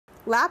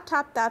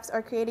Laptop thefts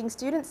are creating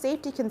student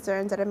safety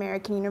concerns at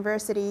American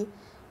University.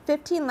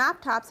 15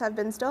 laptops have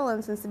been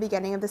stolen since the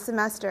beginning of the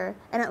semester,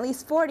 and at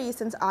least 40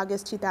 since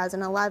August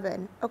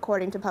 2011,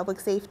 according to Public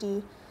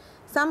Safety.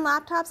 Some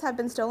laptops have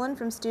been stolen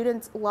from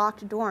students'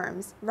 locked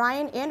dorms.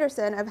 Ryan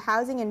Anderson of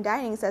Housing and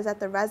Dining says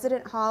that the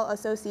Resident Hall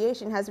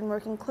Association has been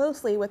working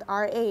closely with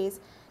RAs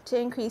to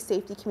increase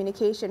safety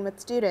communication with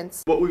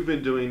students. What we've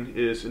been doing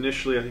is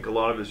initially, I think a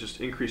lot of it is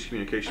just increased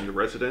communication to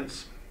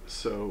residents.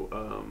 So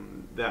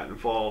that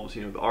involves,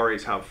 the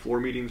RAs have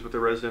floor meetings with the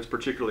residents,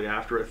 particularly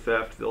after a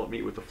theft. They'll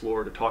meet with the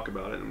floor to talk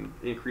about it and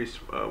increase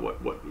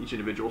what each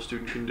individual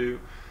student can do.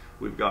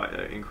 We've got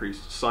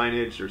increased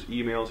signage, there's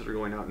emails that are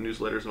going out,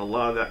 newsletters, and a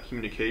lot of that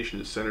communication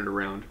is centered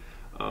around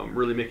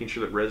really making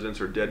sure that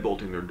residents are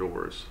deadbolting their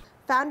doors.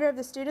 Founder of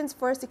the Students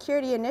for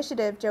Security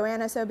Initiative,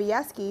 Joanna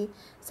Sobieski,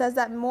 says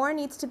that more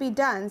needs to be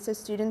done so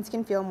students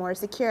can feel more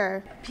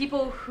secure.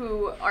 People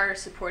who are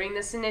supporting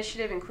this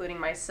initiative, including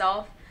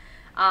myself,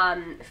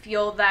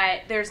 feel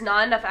that there's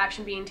not enough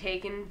action being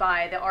taken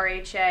by the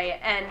RHA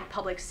and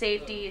public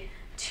safety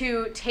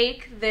to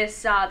take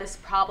this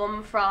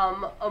problem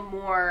from a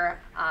more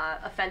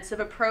offensive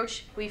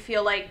approach. We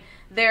feel like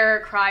their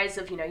cries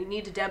of, you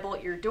need to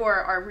deadbolt your door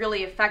are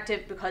really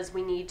effective because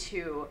we need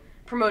to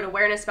promote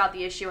awareness about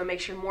the issue and make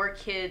sure more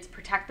kids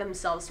protect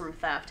themselves from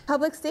theft.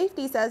 Public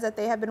Safety says that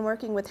they have been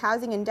working with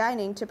Housing and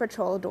Dining to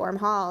patrol dorm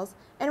halls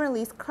and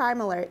release crime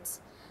alerts.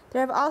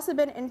 There have also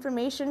been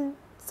information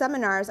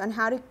seminars on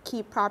how to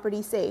keep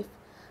property safe.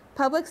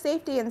 Public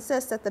Safety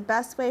insists that the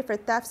best way for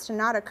thefts to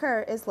not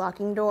occur is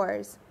locking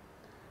doors.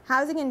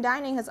 Housing and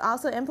Dining has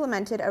also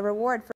implemented a reward for